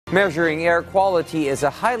Measuring air quality is a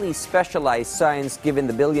highly specialized science given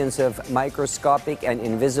the billions of microscopic and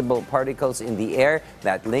invisible particles in the air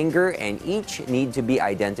that linger and each need to be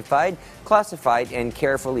identified, classified, and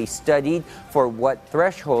carefully studied for what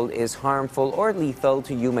threshold is harmful or lethal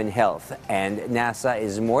to human health. And NASA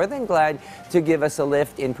is more than glad to give us a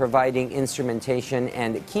lift in providing instrumentation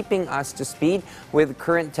and keeping us to speed with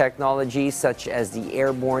current technologies such as the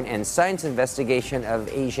Airborne and Science Investigation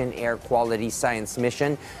of Asian Air Quality Science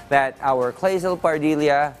Mission that our Clazel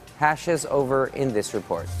Pardilla hashes over in this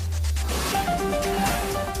report.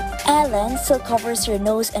 Ellen still covers her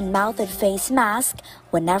nose and mouth with face mask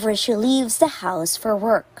whenever she leaves the house for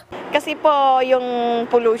work. Kasi po yung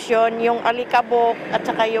pollution, yung alikabok at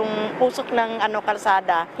saka yung pusok ng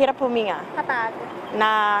kalsada, hirap huminga. Kapag?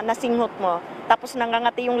 Nasinghot mo. Tapos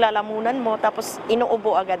nangangati yung lalamunan mo, tapos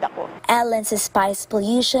inuubo agad ako. Ellen says spice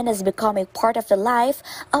pollution has become a part of the life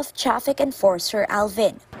of traffic enforcer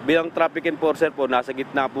Alvin. Bilang traffic enforcer po, nasa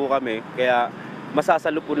gitna po kami, kaya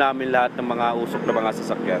masasalo po namin lahat ng mga usok na mga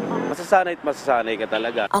sasakyan. Masasanay ka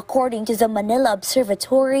talaga. According to the Manila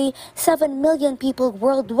Observatory, 7 million people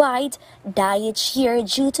worldwide die each year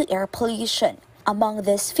due to air pollution. Among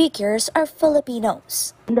these figures are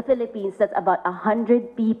Filipinos. In the Philippines, that's about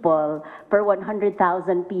 100 people per 100,000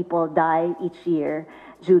 people die each year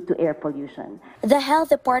due to air pollution. The health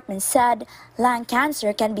department said lung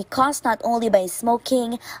cancer can be caused not only by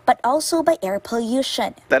smoking but also by air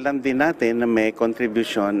pollution. Alam din natin na may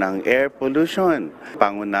contribution ng air pollution,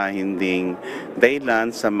 pangunahin ding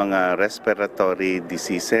dahilan sa mga respiratory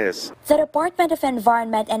diseases. The Department of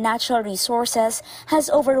Environment and Natural Resources has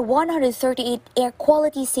over 138 air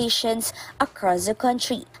quality stations across the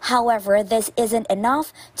country. However, this isn't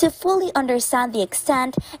enough to fully understand the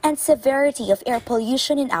extent and severity of air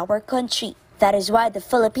pollution in our country. That is why the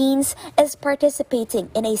Philippines is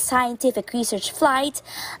participating in a scientific research flight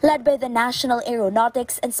led by the National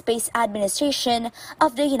Aeronautics and Space Administration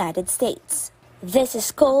of the United States. This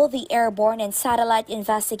is called the Airborne and Satellite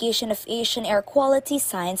Investigation of Asian Air Quality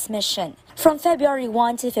Science Mission. From February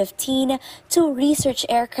 1 to 15, 2 research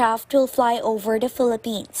aircraft will fly over the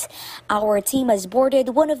Philippines. Our team has boarded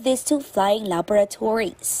one of these 2 flying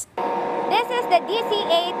laboratories. This is the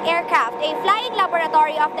DC-8 aircraft, a flying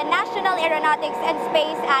laboratory of the National Aeronautics and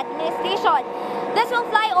Space Administration. This will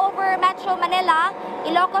fly over Metro Manila,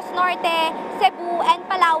 Ilocos Norte, Cebu, and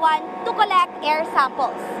Palawan to collect air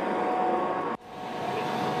samples.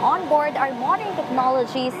 On board are modern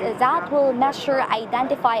technologies that will measure,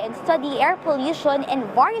 identify, and study air pollution in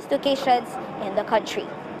various locations in the country.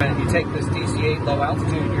 If you take this DC-8 low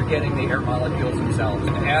altitude, you're getting the air molecules themselves.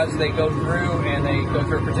 As they go through and they go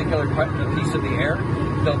through a particular piece of the air,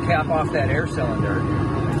 they'll cap off that air cylinder,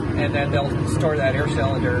 and then they'll store that air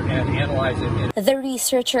cylinder and analyze it. The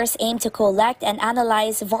researchers aim to collect and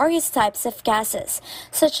analyze various types of gases,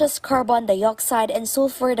 such as carbon dioxide and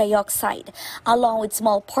sulfur dioxide, along with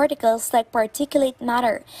small particles like particulate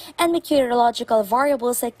matter and meteorological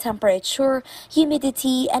variables like temperature,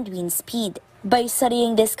 humidity, and wind speed. By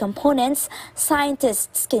studying these components,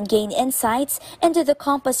 scientists can gain insights into the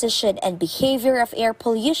composition and behavior of air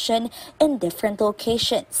pollution in different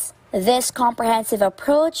locations. This comprehensive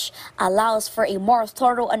approach allows for a more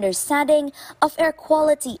thorough understanding of air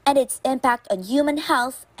quality and its impact on human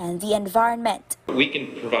health and the environment. We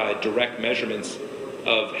can provide direct measurements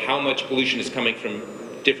of how much pollution is coming from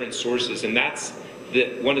different sources, and that's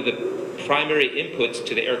one of the primary inputs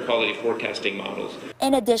to the air quality forecasting models.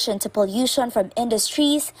 In addition to pollution from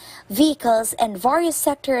industries, vehicles, and various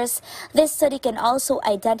sectors, this study can also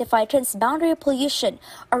identify transboundary pollution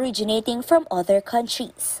originating from other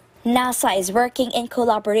countries. NASA is working in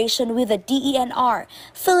collaboration with the DENR,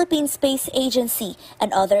 Philippine Space Agency,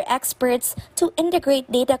 and other experts to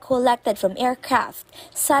integrate data collected from aircraft,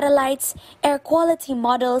 satellites, air quality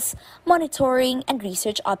models, monitoring, and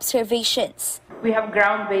research observations. We have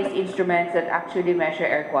ground-based instruments that actually measure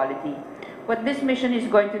air quality. What this mission is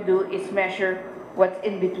going to do is measure what's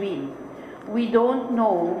in between. We don't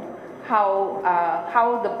know how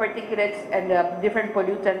the particulates and the different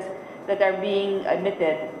pollutants that are being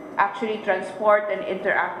emitted actually transport and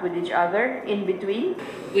interact with each other in between.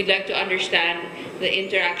 We'd like to understand the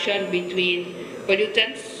interaction between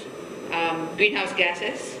pollutants, greenhouse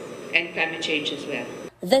gases, and climate change as well.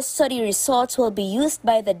 The study results will be used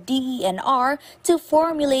by the DENR to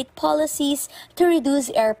formulate policies to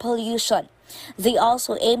reduce air pollution. They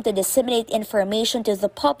also aim to disseminate information to the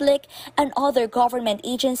public and other government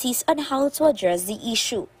agencies on how to address the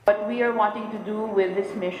issue. What we are wanting to do with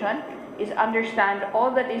this mission is understand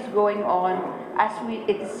all that is going on as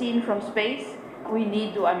it's seen from space. We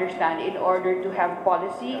need to understand in order to have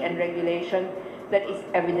policy and regulation that is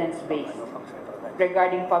evidence-based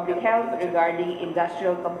regarding public health, regarding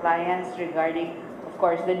industrial compliance, regarding, of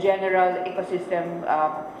course, the general ecosystem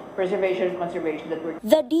preservation and conservation that we're...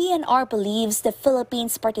 The DNR believes the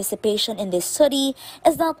Philippines' participation in this study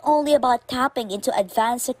is not only about tapping into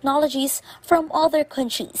advanced technologies from other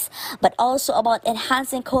countries, but also about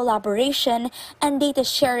enhancing collaboration and data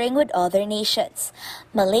sharing with other nations.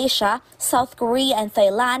 Malaysia, South Korea, and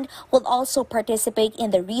Thailand will also participate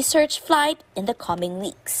in the research flight in the coming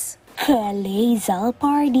weeks. Hazel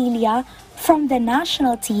Pardilia from the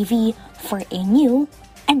National TV for a new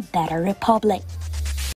and better republic.